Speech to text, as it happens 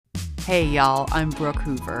Hey y'all, I'm Brooke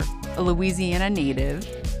Hoover, a Louisiana native,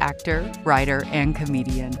 actor, writer, and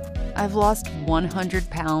comedian. I've lost 100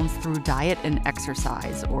 pounds through diet and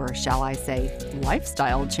exercise, or shall I say,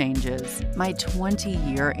 lifestyle changes. My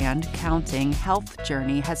 20-year and counting health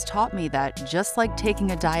journey has taught me that just like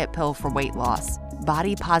taking a diet pill for weight loss,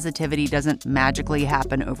 body positivity doesn't magically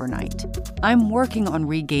happen overnight. I'm working on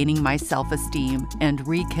regaining my self-esteem and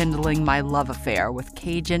rekindling my love affair with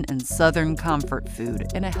Cajun and Southern comfort food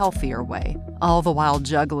in a healthier way, all the while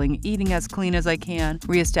juggling eating as clean as I can,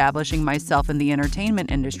 reestablishing myself in the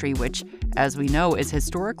entertainment industry, which, as we know, is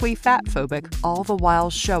historically fat-phobic, all the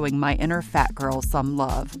while showing my inner fat girl some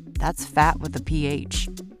love. That's fat with a PH.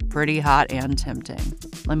 Pretty hot and tempting.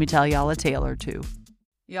 Let me tell y'all a tale or two.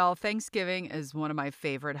 Y'all, Thanksgiving is one of my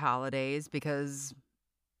favorite holidays because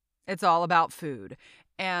it's all about food.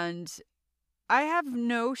 And I have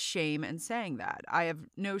no shame in saying that. I have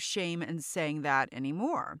no shame in saying that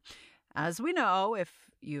anymore. As we know, if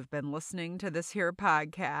you've been listening to this here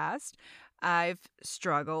podcast, I've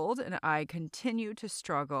struggled and I continue to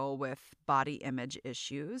struggle with body image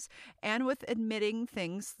issues and with admitting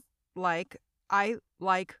things like I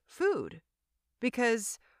like food.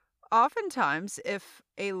 Because oftentimes, if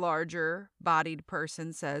a larger bodied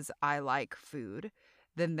person says, I like food,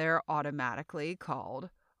 then they're automatically called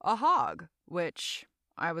a hog, which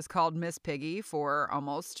I was called Miss Piggy for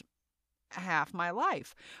almost half my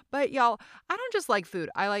life. But y'all, I don't just like food.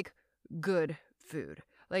 I like good food,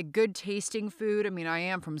 like good tasting food. I mean, I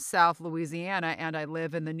am from South Louisiana and I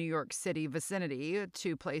live in the New York City vicinity,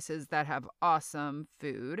 two places that have awesome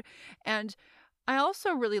food. And I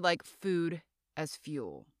also really like food as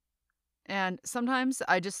fuel. And sometimes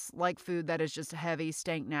I just like food that is just heavy,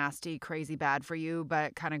 stank, nasty, crazy bad for you,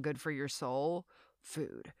 but kind of good for your soul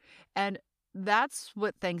food. And that's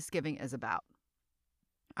what Thanksgiving is about.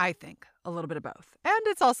 I think a little bit of both. And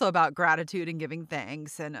it's also about gratitude and giving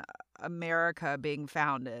thanks and America being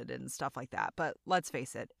founded and stuff like that. But let's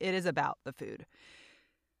face it, it is about the food.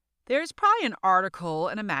 There's probably an article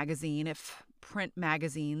in a magazine, if print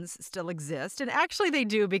magazines still exist. And actually they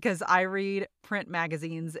do, because I read print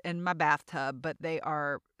magazines in my bathtub, but they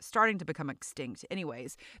are starting to become extinct.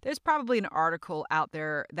 Anyways, there's probably an article out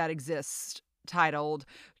there that exists titled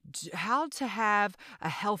How to Have a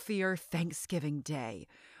Healthier Thanksgiving Day,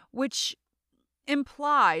 which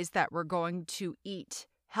implies that we're going to eat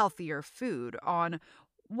healthier food on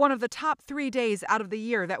one of the top 3 days out of the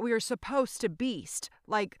year that we are supposed to beast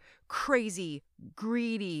like crazy,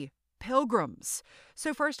 greedy pilgrims.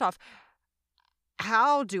 So first off,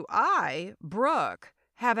 how do I, Brooke,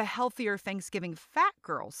 have a healthier Thanksgiving fat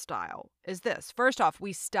girl style? Is this. First off,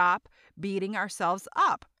 we stop beating ourselves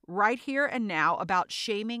up right here and now about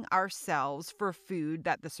shaming ourselves for food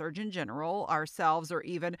that the Surgeon General, ourselves, or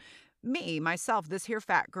even me, myself, this here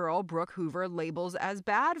fat girl, Brooke Hoover, labels as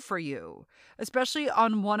bad for you, especially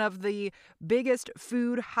on one of the biggest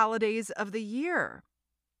food holidays of the year.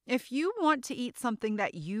 If you want to eat something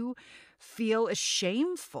that you feel is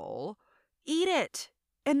shameful, eat it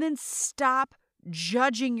and then stop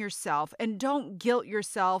judging yourself, and don't guilt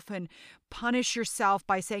yourself and punish yourself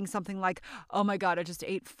by saying something like, oh my God, I just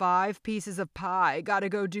ate 5 pieces of pie. Got to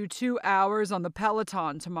go do 2 hours on the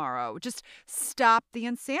Peloton tomorrow. Just stop the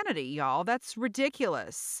insanity, y'all. That's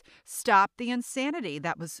ridiculous. Stop the insanity.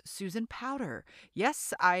 That was Susan Powter.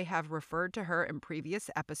 Yes, I have referred to her in previous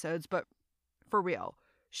episodes, but for real,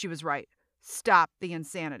 she was right. Stop the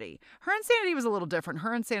insanity. Her insanity was a little different.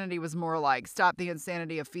 Her insanity was more like stop the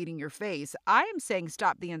insanity of feeding your face. I am saying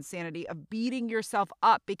stop the insanity of beating yourself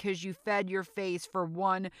up because you fed your face for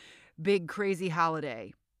one big crazy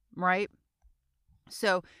holiday, right?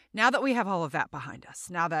 So now that we have all of that behind us,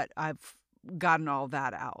 now that I've gotten all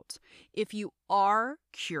that out, if you are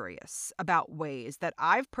curious about ways that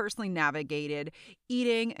I've personally navigated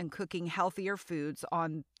eating and cooking healthier foods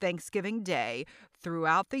on Thanksgiving Day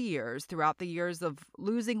throughout the years of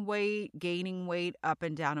losing weight, gaining weight, up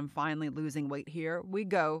and down, and finally losing weight, here we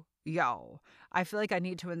go, y'all. I feel like I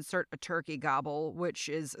need to insert a turkey gobble, which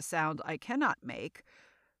is a sound I cannot make.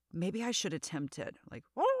 Maybe I should attempt it. Like,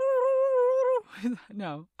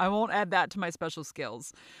 no, I won't add that to my special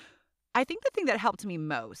skills. I think the thing that helped me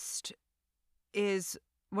most is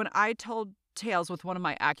when I told tales with one of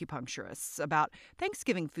my acupuncturists about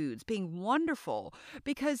Thanksgiving foods being wonderful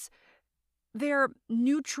because they're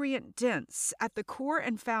nutrient dense. At the core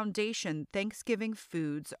and foundation, Thanksgiving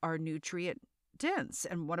foods are nutrient dense.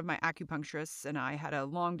 And one of my acupuncturists and I had a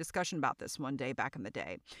long discussion about this one day back in the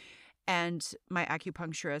day. And my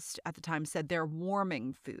acupuncturist at the time said they're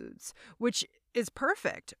warming foods, which is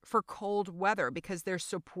perfect for cold weather because they're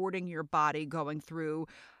supporting your body going through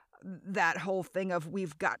that whole thing of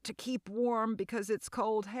we've got to keep warm because it's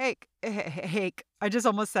cold. Heck. I just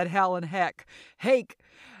almost said hell and heck. Heck.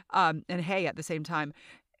 And hey at the same time.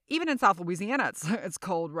 Even in South Louisiana, it's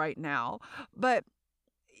cold right now. But,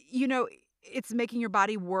 it's making your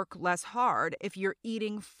body work less hard if you're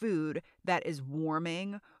eating food that is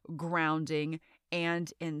warming, grounding,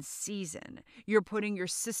 and in season. You're putting your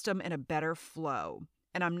system in a better flow.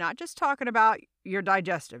 And I'm not just talking about your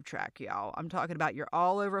digestive tract, y'all. I'm talking about your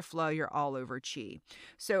all over flow, your all over chi.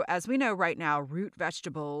 So as we know right now, root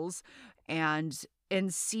vegetables and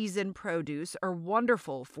in-season produce are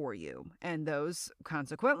wonderful for you. And those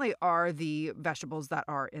consequently are the vegetables that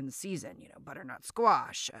are in season, butternut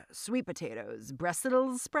squash, sweet potatoes,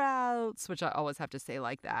 Brussels sprouts, which I always have to say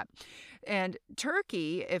like that. And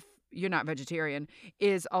turkey, if you're not vegetarian,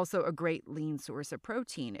 is also a great lean source of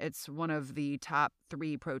protein. It's one of the top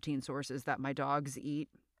 3 protein sources that my dogs eat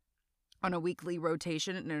on a weekly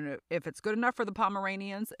rotation. And if it's good enough for the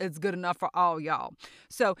Pomeranians, it's good enough for all y'all.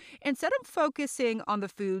 So instead of focusing on the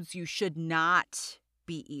foods you should not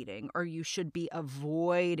be eating or you should be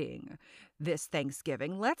avoiding this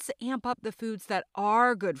Thanksgiving, let's amp up the foods that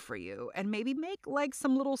are good for you and maybe make like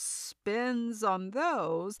some little spins on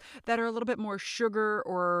those that are a little bit more sugar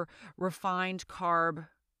or refined carb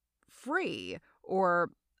free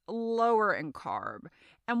or lower in carb.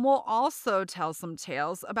 And we'll also tell some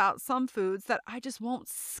tales about some foods that I just won't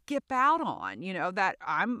skip out on, that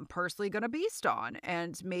I'm personally going to beast on.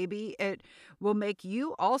 And maybe it will make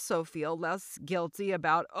you also feel less guilty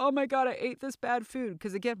about, oh my God, I ate this bad food.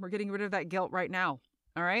 Because again, we're getting rid of that guilt right now.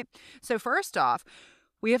 All right. So first off,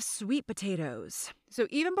 we have sweet potatoes. So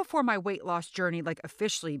even before my weight loss journey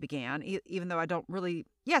officially began, even though I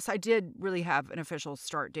did really have an official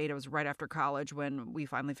start date. It was right after college when we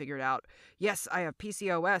finally figured out, yes, I have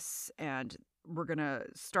PCOS and we're going to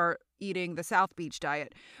start eating the South Beach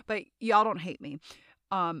diet. But y'all don't hate me.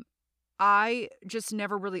 I just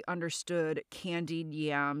never really understood candied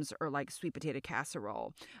yams or sweet potato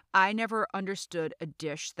casserole. I never understood a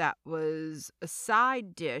dish that was a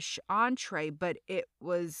side dish, entree, but it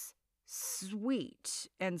was sweet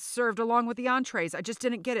and served along with the entrees. I just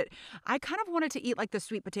didn't get it. I kind of wanted to eat the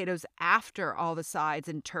sweet potatoes after all the sides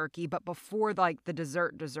and turkey, but before the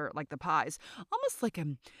dessert, like the pies, almost like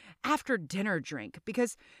an after dinner drink,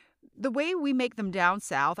 because the way we make them down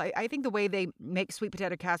south, I think the way they make sweet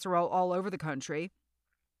potato casserole all over the country,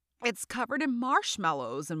 it's covered in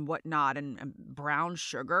marshmallows and whatnot and brown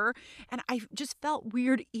sugar. And I just felt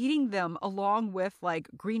weird eating them along with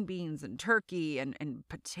green beans and turkey and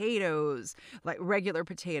potatoes, regular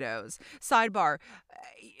potatoes. Sidebar,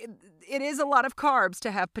 it is a lot of carbs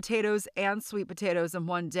to have potatoes and sweet potatoes in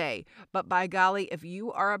one day. But by golly, if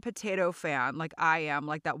you are a potato fan like I am,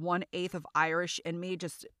 that 1/8 of Irish in me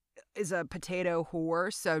just is a potato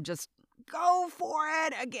whore. So just go for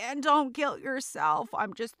it. Again, don't guilt yourself.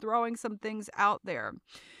 I'm just throwing some things out there.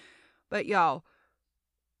 But y'all,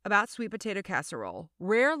 about sweet potato casserole,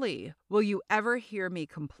 rarely will you ever hear me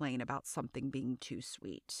complain about something being too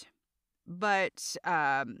sweet. But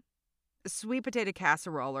sweet potato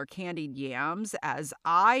casserole or candied yams, as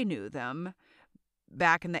I knew them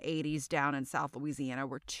back in the 80s down in South Louisiana,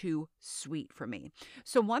 were too sweet for me.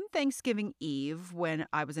 So one Thanksgiving Eve when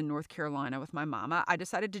I was in North Carolina with my mama, I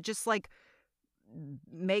decided to just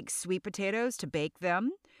make sweet potatoes, to bake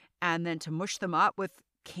them, and then to mush them up with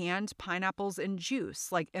canned pineapples in juice,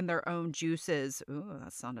 in their own juices. Ooh,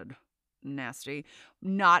 that sounded nasty.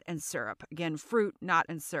 Not in syrup. Again, fruit, not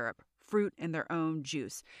in syrup. Fruit in their own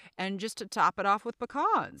juice. And just to top it off with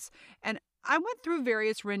pecans. And I went through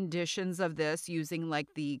various renditions of this using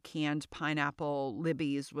the canned pineapple.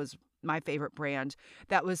 Libby's was my favorite brand.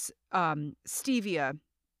 That was stevia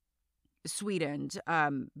sweetened.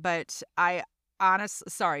 But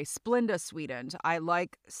Splenda sweetened. I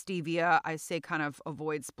like stevia. I say kind of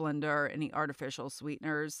avoid Splenda or any artificial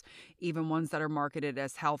sweeteners, even ones that are marketed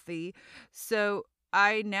as healthy. So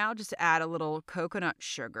I now just add a little coconut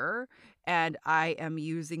sugar, and I am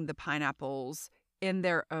using the pineapples in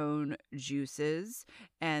their own juices.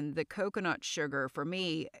 And the coconut sugar for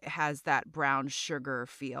me has that brown sugar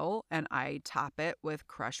feel, and I top it with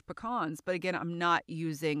crushed pecans. But again, I'm not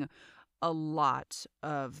using a lot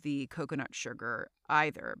of the coconut sugar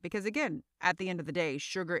either, because again, at the end of the day,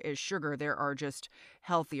 sugar is sugar. There are just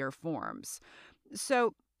healthier forms.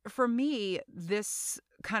 So for me, this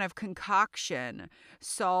kind of concoction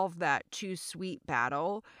solved that too sweet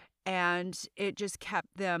battle, and it just kept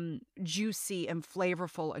them juicy and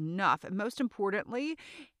flavorful enough. And most importantly,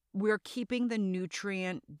 we're keeping the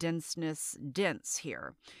nutrient denseness dense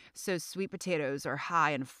here. So sweet potatoes are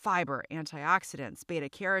high in fiber, antioxidants, beta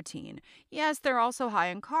carotene. Yes, they're also high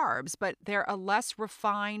in carbs, but they're a less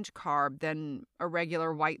refined carb than a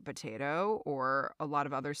regular white potato or a lot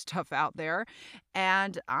of other stuff out there.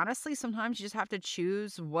 And honestly, sometimes you just have to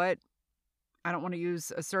choose what, I don't want to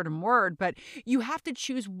use a certain word, but you have to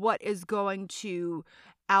choose what is going to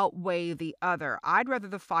outweigh the other. I'd rather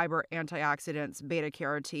the fiber, antioxidants, beta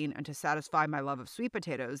carotene, and to satisfy my love of sweet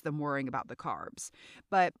potatoes than worrying about the carbs.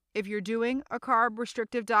 But if you're doing a carb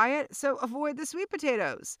restrictive diet, so avoid the sweet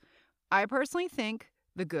potatoes. I personally think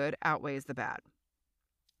the good outweighs the bad.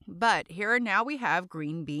 But here and now we have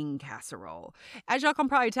green bean casserole. As y'all can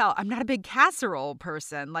probably tell, I'm not a big casserole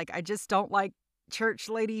person. Like, I just don't like church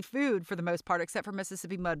lady food for the most part, except for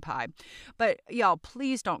Mississippi mud pie. But y'all,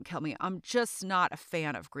 please don't kill me. I'm just not a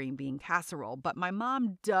fan of green bean casserole. But my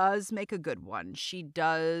mom does make a good one. She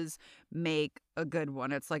does make a good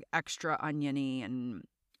one. It's like extra oniony and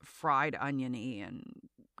fried oniony and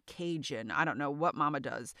Cajun. I don't know what mama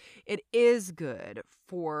does. It is good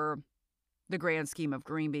for the grand scheme of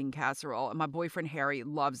green bean casserole. And my boyfriend Harry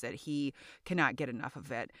loves it. He cannot get enough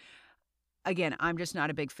of it. Again, I'm just not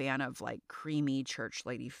a big fan of like creamy church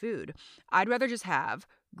lady food. I'd rather just have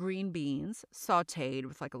green beans sauteed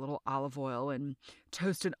with like a little olive oil and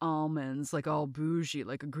toasted almonds, like all bougie,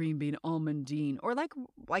 like a green bean almondine, or like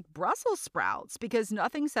Brussels sprouts, because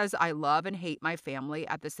nothing says I love and hate my family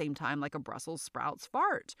at the same time like a Brussels sprouts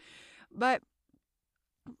fart. But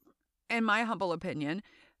in my humble opinion,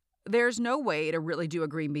 there's no way to really do a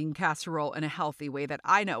green bean casserole in a healthy way that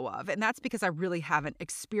I know of. And that's because I really haven't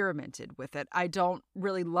experimented with it. I don't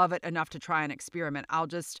really love it enough to try and experiment. I'll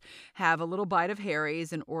just have a little bite of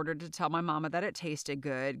Harry's in order to tell my mama that it tasted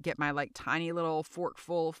good, get my like tiny little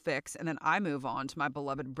forkful fix, and then I move on to my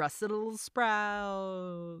beloved Brussels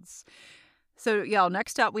sprouts. So, y'all,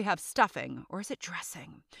 next up we have stuffing, or is it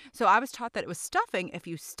dressing? So I was taught that it was stuffing if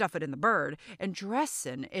you stuff it in the bird, and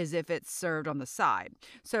dressing is if it's served on the side.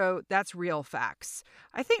 So that's Real Facts.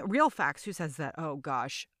 I think Real Facts, who says that? Oh,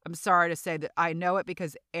 gosh. I'm sorry to say that I know it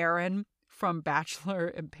because Aaron from Bachelor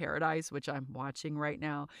in Paradise, which I'm watching right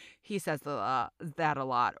now, he says that a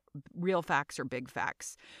lot. Real Facts or Big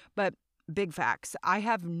Facts. But Big facts. I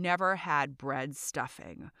have never had bread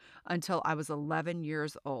stuffing until I was 11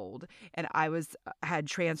 years old, and I had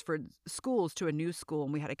transferred schools to a new school,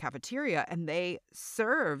 and we had a cafeteria, and they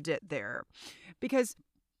served it there. Because,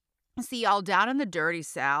 see, y'all, down in the dirty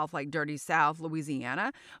South, like dirty South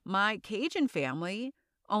Louisiana, my Cajun family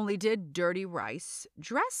only did dirty rice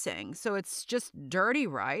dressing. So it's just dirty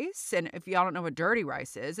rice, and if y'all don't know what dirty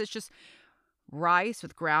rice is, it's just rice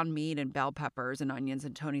with ground meat and bell peppers and onions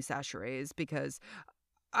and Tony Chachere's, because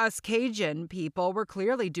us Cajun people were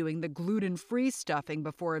clearly doing the gluten-free stuffing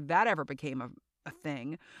before that ever became a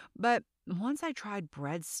thing. But once I tried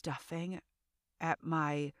bread stuffing at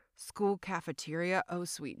my school cafeteria, oh,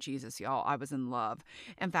 sweet Jesus, y'all, I was in love.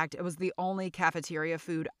 In fact, it was the only cafeteria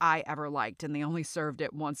food I ever liked, and they only served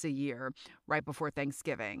it once a year, right before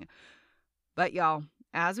Thanksgiving. But y'all,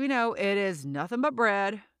 as we know, it is nothing but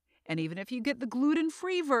bread. And even if you get the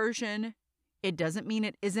gluten-free version, it doesn't mean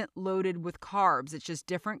it isn't loaded with carbs. It's just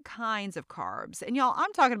different kinds of carbs. And y'all,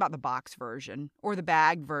 I'm talking about the box version or the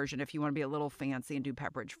bagged version if you want to be a little fancy and do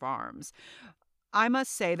Pepperidge Farms. I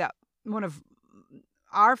must say that one of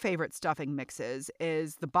our favorite stuffing mixes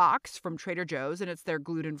is the box from Trader Joe's, and it's their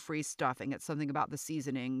gluten-free stuffing. It's something about the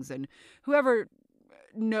seasonings, and whoever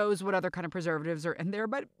knows what other kind of preservatives are in there,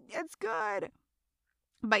 but it's good.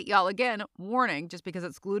 But y'all, again, warning, just because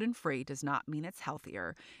it's gluten-free does not mean it's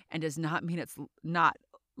healthier and does not mean it's not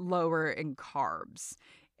lower in carbs.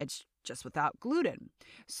 It's just without gluten.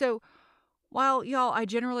 So while, y'all, I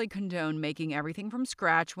generally condone making everything from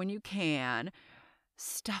scratch when you can,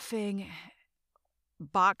 stuffing,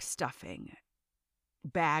 box stuffing,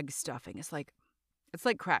 bag stuffing, it's like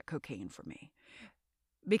crack cocaine for me.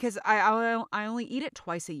 Because I only eat it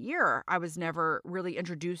twice a year. I was never really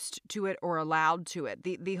introduced to it or allowed to it.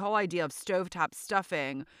 The whole idea of stovetop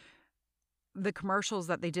stuffing, the commercials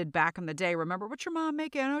that they did back in the day, remember, what's your mom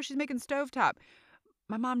making? Oh, she's making stovetop.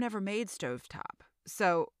 My mom never made stovetop.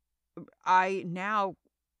 So I now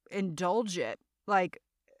indulge it. Like,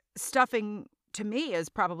 stuffing to me is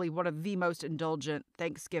probably one of the most indulgent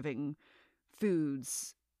Thanksgiving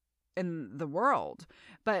foods in the world.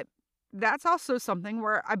 But that's also something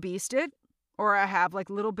where I beast it, or I have like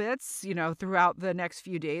little bits, throughout the next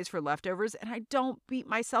few days for leftovers, and I don't beat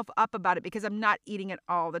myself up about it because I'm not eating it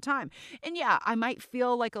all the time. And yeah, I might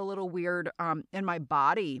feel like a little weird in my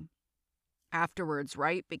body afterwards,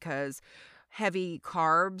 right? Because heavy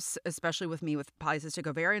carbs, especially with me with polycystic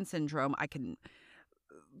ovarian syndrome. I can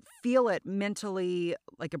feel it mentally,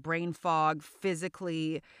 like a brain fog,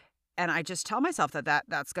 physically. And I just tell myself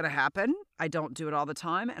that's going to happen. I don't do it all the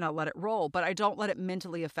time, and I let it roll. But I don't let it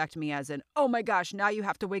mentally affect me as in, oh my gosh, now you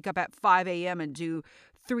have to wake up at 5 a.m. and do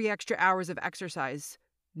 3 extra hours of exercise.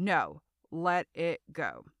 No, let it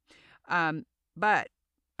go. But,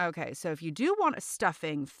 okay, so if you do want a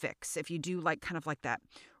stuffing fix, if you do like kind of like that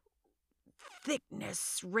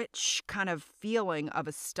thickness, rich kind of feeling of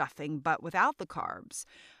a stuffing, but without the carbs,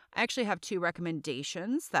 I actually have 2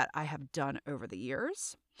 recommendations that I have done over the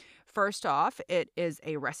years. First off, it is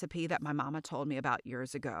a recipe that my mama told me about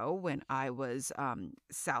years ago when I was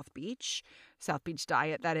South Beach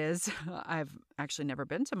diet, that is. I've actually never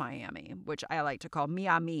been to Miami, which I like to call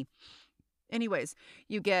Miami. Anyways,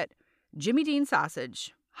 you get Jimmy Dean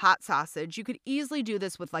sausage, hot sausage. You could easily do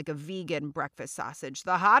this with like a vegan breakfast sausage.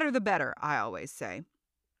 The hotter the better, I always say.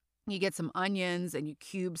 You get some onions and you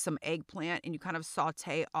cube some eggplant and you kind of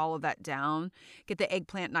saute all of that down. Get the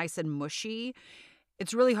eggplant nice and mushy.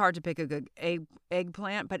 It's really hard to pick a good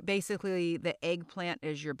eggplant, but basically the eggplant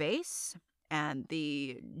is your base and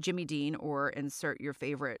the Jimmy Dean, or insert your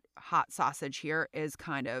favorite hot sausage here, is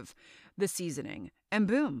kind of the seasoning. And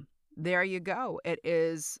boom, there you go. It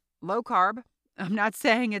is low carb. I'm not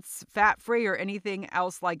saying it's fat-free or anything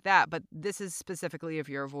else like that, but this is specifically if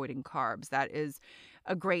you're avoiding carbs. That is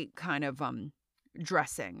a great kind of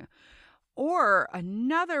dressing. Or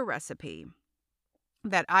another recipe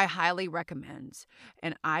that I highly recommend,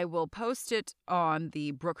 and I will post it on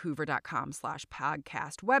the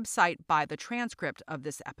brookehoover.com/podcast website by the transcript of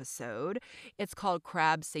this episode. It's called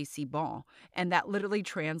Crab C'est Si Bon, and that literally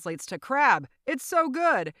translates to crab. It's so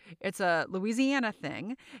good. It's a Louisiana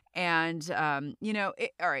thing, and all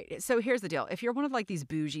right, so here's the deal. If you're one of like these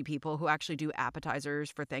bougie people who actually do appetizers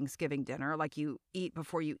for Thanksgiving dinner, like you eat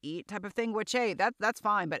before you eat type of thing, which, hey, that's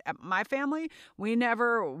fine, but at my family, we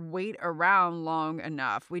never wait around long enough.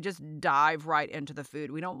 We just dive right into the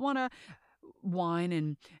food. We don't want to wine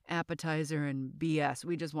and appetizer and BS.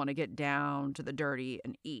 We just want to get down to the dirty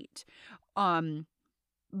and eat.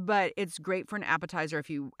 But it's great for an appetizer if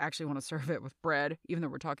you actually want to serve it with bread, even though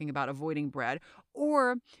we're talking about avoiding bread,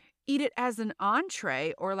 or eat it as an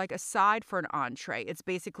entree or like a side for an entree. It's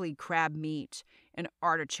basically crab meat and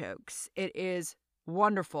artichokes. It is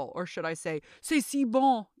wonderful, or should I say, c'est si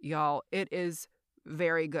bon, y'all. It is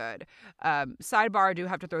very good. Sidebar, I do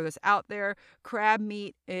have to throw this out there. Crab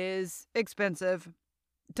meat is expensive.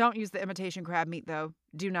 Don't use the imitation crab meat, though.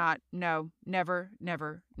 Do not. No, never,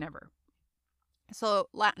 never, never. So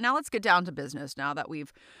now let's get down to business. Now that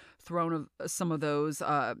we've thrown some of those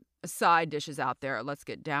side dishes out there, let's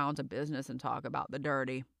get down to business and talk about the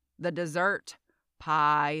dirty. The dessert,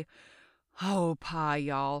 pie. Oh, pie,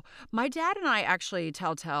 y'all. My dad and I actually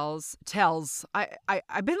tell tales.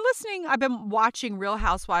 I've been listening. I've been watching Real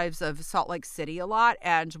Housewives of Salt Lake City a lot.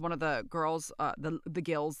 And one of the girls, the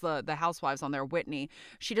Gills, the housewives on there, Whitney,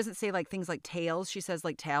 she doesn't say like things like tails. She says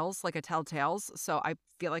like tales, like a tell tales. So I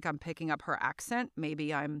feel like I'm picking up her accent.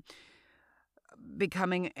 Maybe I'm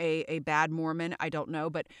becoming a bad Mormon. I don't know.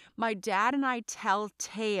 But my dad and I tell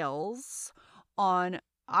tales on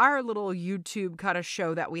our little YouTube kind of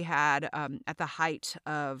show that we had at the height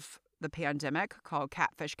of the pandemic called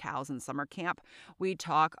Catfish Cows in Summer Camp. We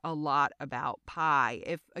talk a lot about pie.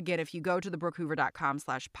 If you go to the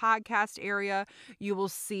brookehoover.com/podcast area, you will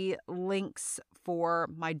see links for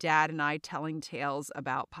my dad and I telling tales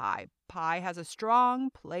about pie. Pie has a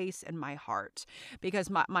strong place in my heart because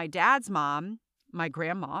my dad's mom, my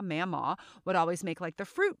grandma, Mama, would always make like the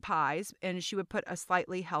fruit pies, and she would put a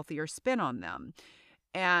slightly healthier spin on them.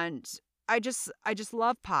 And I just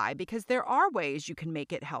love pie because there are ways you can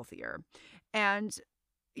make it healthier. And,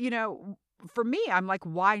 for me, I'm like,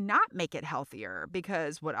 why not make it healthier?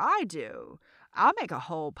 Because what I do, I'll make a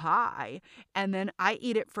whole pie and then I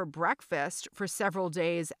eat it for breakfast for several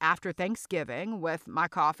days after Thanksgiving with my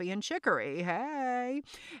coffee and chicory. Hey.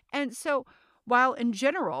 And so while in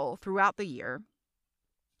general, throughout the year,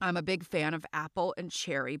 I'm a big fan of apple and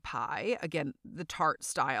cherry pie. Again, the tart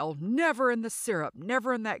style, never in the syrup,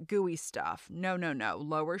 never in that gooey stuff. No.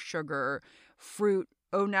 Lower sugar, fruit,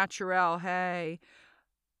 au naturel, hey.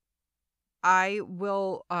 I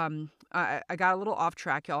will, I got a little off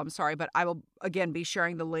track, y'all. I'm sorry, but I will, again, be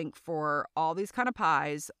sharing the link for all these kind of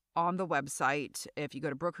pies on the website. If you go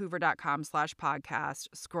to brookehoover.com/podcast,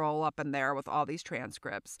 scroll up in there with all these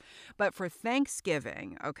transcripts. But for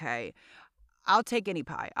Thanksgiving, okay, I'll take any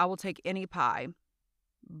pie. I will take any pie.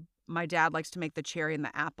 My dad likes to make the cherry and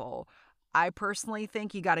the apple. I personally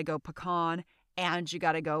think you got to go pecan And you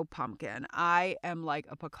got to go pumpkin. I am like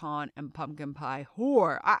a pecan and pumpkin pie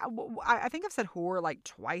whore. I think I've said whore like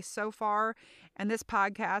twice so far. And this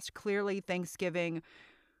podcast, clearly Thanksgiving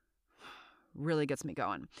really gets me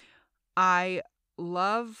going. I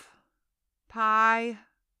love pie,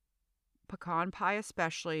 pecan pie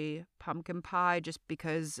especially, pumpkin pie, just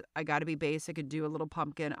because I got to be basic and do a little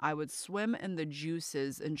pumpkin. I would swim in the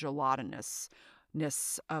juices and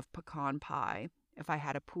gelatinousness of pecan pie if I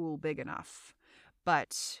had a pool big enough.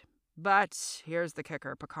 But here's the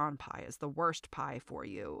kicker. Pecan pie is the worst pie for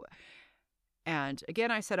you. And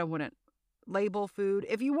again, I said I wouldn't label food.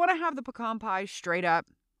 If you want to have the pecan pie straight up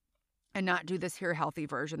and not do this here healthy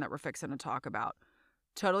version that we're fixing to talk about,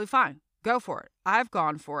 totally fine. Go for it. I've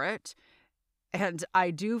gone for it. And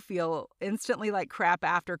I do feel instantly like crap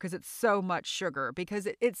after because it's so much sugar, because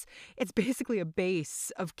it's basically a base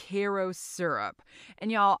of Karo syrup.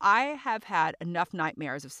 And y'all, I have had enough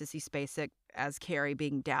nightmares of Sissy Spacek as Carrie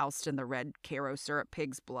being doused in the red Karo syrup,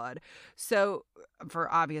 pig's blood. So, for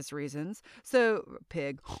obvious reasons. So,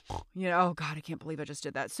 pig, oh God, I can't believe I just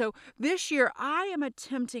did that. So this year I am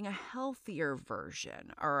attempting a healthier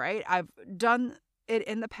version. All right. I've done it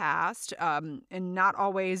in the past, and not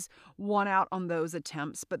always won out on those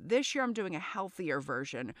attempts. But this year I'm doing a healthier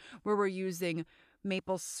version where we're using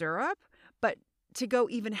maple syrup. But to go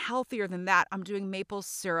even healthier than that, I'm doing maple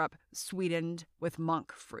syrup sweetened with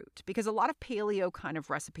monk fruit. Because a lot of paleo kind of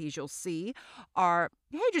recipes you'll see are,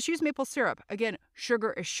 hey, just use maple syrup. Again,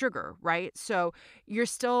 sugar is sugar, right? So you're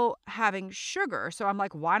still having sugar. So I'm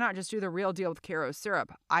like, why not just do the real deal with Karo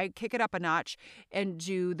syrup? I kick it up a notch and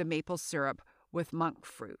do the maple syrup with monk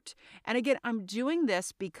fruit. And again, I'm doing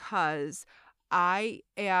this because I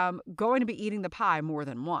am going to be eating the pie more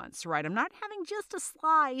than once, right? I'm not having just a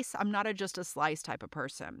slice. I'm not just a slice type of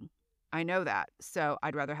person. I know that. So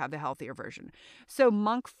I'd rather have the healthier version. So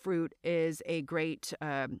monk fruit is a great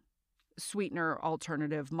sweetener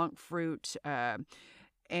alternative. Monk fruit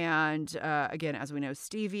and again, as we know,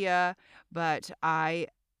 stevia. But I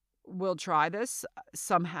will try this.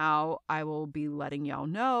 Somehow I will be letting y'all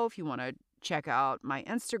know. If you want to check out my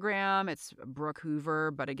Instagram, it's Brooke Hoover,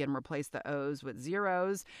 but again, replace the O's with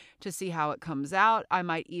zeros to see how it comes out. I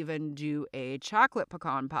might even do a chocolate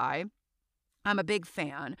pecan pie. I'm a big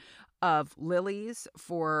fan of Lily's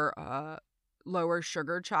for lower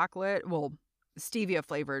sugar chocolate, well, stevia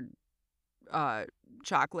flavored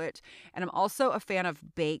chocolate. And I'm also a fan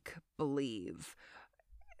of Bake Believe.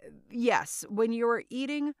 Yes, when you're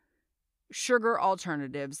eating sugar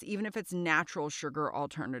alternatives, even if it's natural sugar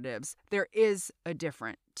alternatives, there is a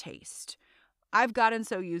different taste. I've gotten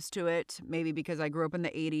so used to it, maybe because I grew up in the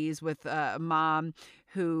 80s with a mom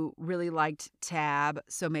who really liked Tab.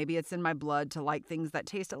 So maybe it's in my blood to like things that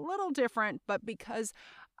taste a little different. But because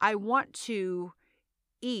I want to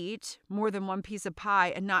eat more than one piece of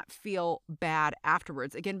pie and not feel bad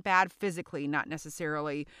afterwards. Again, bad physically, not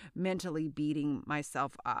necessarily mentally beating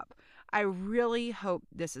myself up. I really hope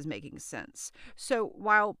this is making sense. So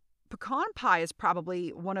while pecan pie is probably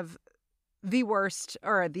one of the worst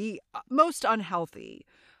or the most unhealthy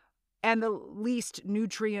and the least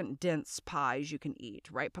nutrient dense pies you can eat,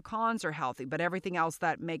 right? Pecans are healthy, but everything else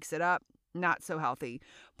that makes it up, not so healthy.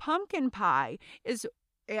 Pumpkin pie is,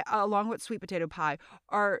 along with sweet potato pie,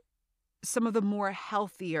 are some of the more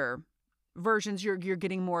healthier versions. You're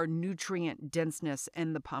getting more nutrient denseness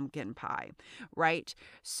in the pumpkin pie, right?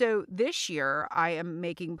 So this year I am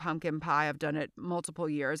making pumpkin pie. I've done it multiple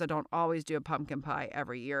years. I don't always do a pumpkin pie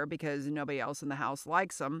every year because nobody else in the house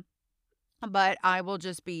likes them. But I will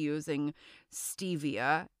just be using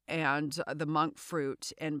stevia and the monk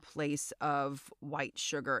fruit in place of white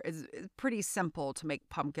sugar. It's pretty simple to make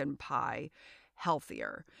pumpkin pie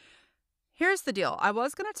healthier. Here's the deal. I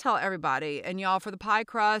was going to tell everybody, and y'all, for the pie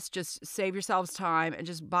crust, just save yourselves time and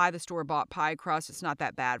just buy the store-bought pie crust. It's not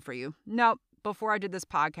that bad for you. Nope. Before I did this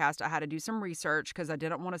podcast, I had to do some research because I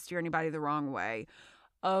didn't want to steer anybody the wrong way.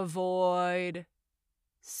 Avoid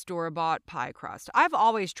store-bought pie crust. I've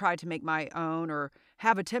always tried to make my own, or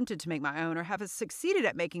have attempted to make my own, or have succeeded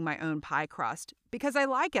at making my own pie crust because I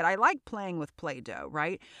like it. I like playing with Play-Doh,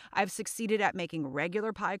 right? I've succeeded at making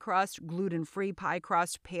regular pie crust, gluten-free pie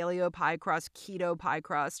crust, paleo pie crust, keto pie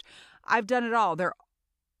crust. I've done it all. They're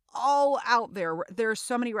all out there. There are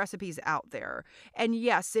so many recipes out there. And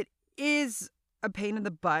yes, it is a pain in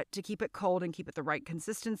the butt to keep it cold and keep it the right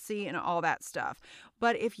consistency and all that stuff.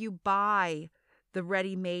 But if you buy the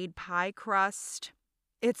ready-made pie crust,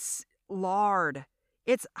 it's lard.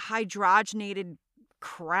 It's hydrogenated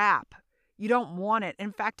crap. You don't want it.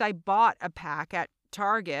 In fact, I bought a pack at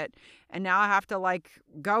Target, and now I have to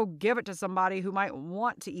go give it to somebody who might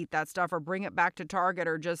want to eat that stuff or bring it back to Target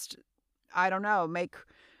or just I don't know,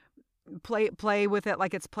 play with it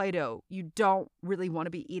like it's Play-Doh. You don't really want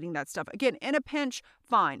to be eating that stuff. Again, in a pinch,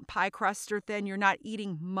 fine. Pie crusts are thin. You're not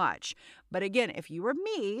eating much. But again, if you were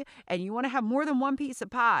me and you want to have more than one piece of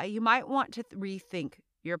pie, you might want to rethink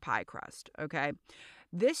your pie crust, okay?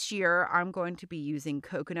 This year, I'm going to be using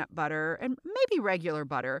coconut butter and maybe regular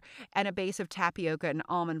butter and a base of tapioca and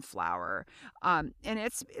almond flour. And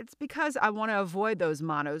it's because I want to avoid those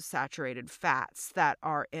monosaturated fats that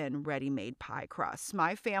are in ready-made pie crusts.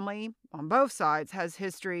 My family on both sides has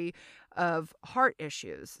history of heart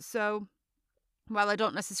issues. So while I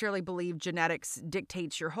don't necessarily believe genetics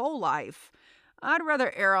dictates your whole life, I'd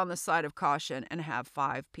rather err on the side of caution and have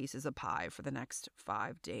 5 pieces of pie for the next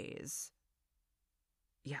 5 days.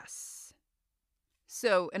 Yes.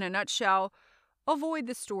 So, in a nutshell, avoid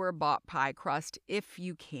the store-bought pie crust if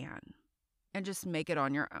you can, and just make it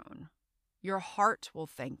on your own. Your heart will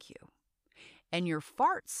thank you, and your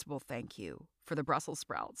farts will thank you for the Brussels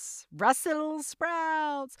sprouts. Brussels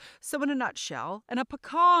sprouts! So, in a nutshell, in a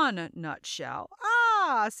pecan nutshell,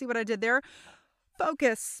 see what I did there?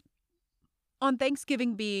 Focus on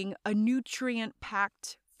Thanksgiving being a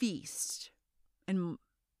nutrient-packed feast, and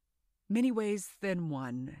many ways than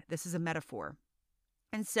one. This is a metaphor.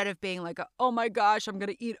 Instead of being like, oh my gosh, I'm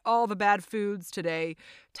going to eat all the bad foods today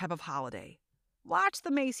type of holiday. Watch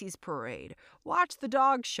the Macy's parade. Watch the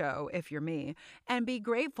dog show, if you're me, and be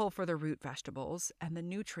grateful for the root vegetables and the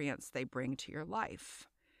nutrients they bring to your life.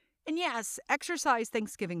 And yes, exercise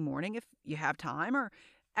Thanksgiving morning if you have time, or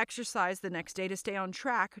exercise the next day to stay on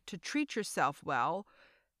track, to treat yourself well,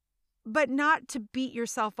 but not to beat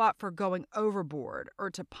yourself up for going overboard or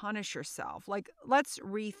to punish yourself. Like, let's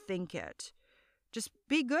rethink it. Just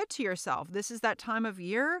be good to yourself. This is that time of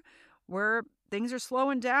year where things are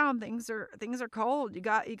slowing down. Things are cold. You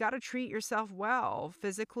got to treat yourself well,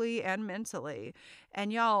 physically and mentally.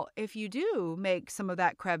 And y'all, if you do make some of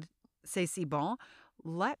that crêpe c'est bon,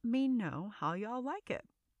 let me know how y'all like it.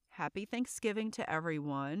 Happy Thanksgiving to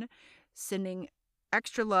everyone. Sending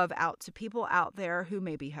extra love out to people out there who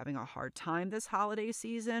may be having a hard time this holiday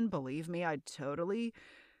season. Believe me, I totally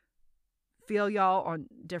feel y'all on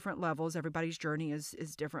different levels. Everybody's journey is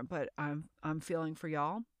different, but I'm feeling for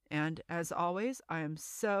y'all. And as always, I am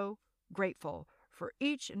so grateful for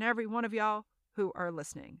each and every one of y'all who are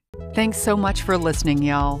listening. Thanks so much for listening,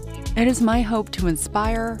 y'all. It is my hope to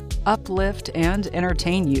inspire, uplift, and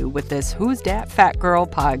entertain you with this Who's Dat Fat Girl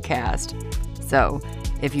podcast. So,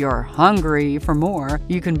 if you're hungry for more,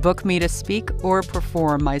 you can book me to speak or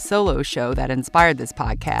perform my solo show that inspired this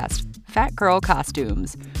podcast, Fat Girl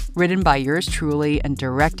Costumes, written by yours truly and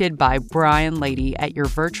directed by Brian Lady at your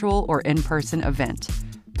virtual or in-person event.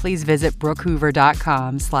 Please visit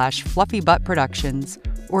brookehoover.com/fluffybuttproductions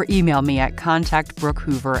or email me at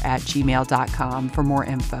contactbrookhoover@gmail.com for more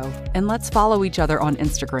info. And let's follow each other on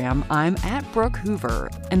Instagram. I'm at Brooke Hoover,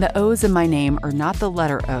 and the O's in my name are not the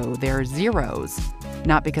letter O, they're zeros.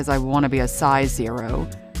 Not because I want to be a size 0,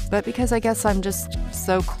 but because I guess I'm just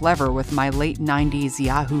so clever with my late 90s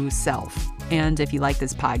Yahoo self. And if you like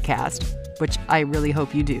this podcast, which I really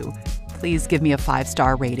hope you do, please give me a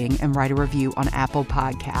 5-star rating and write a review on Apple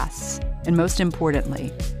Podcasts. And most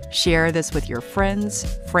importantly, share this with your friends,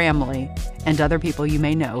 family, and other people you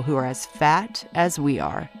may know who are as fat as we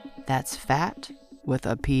are. That's fat with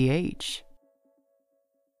a PH.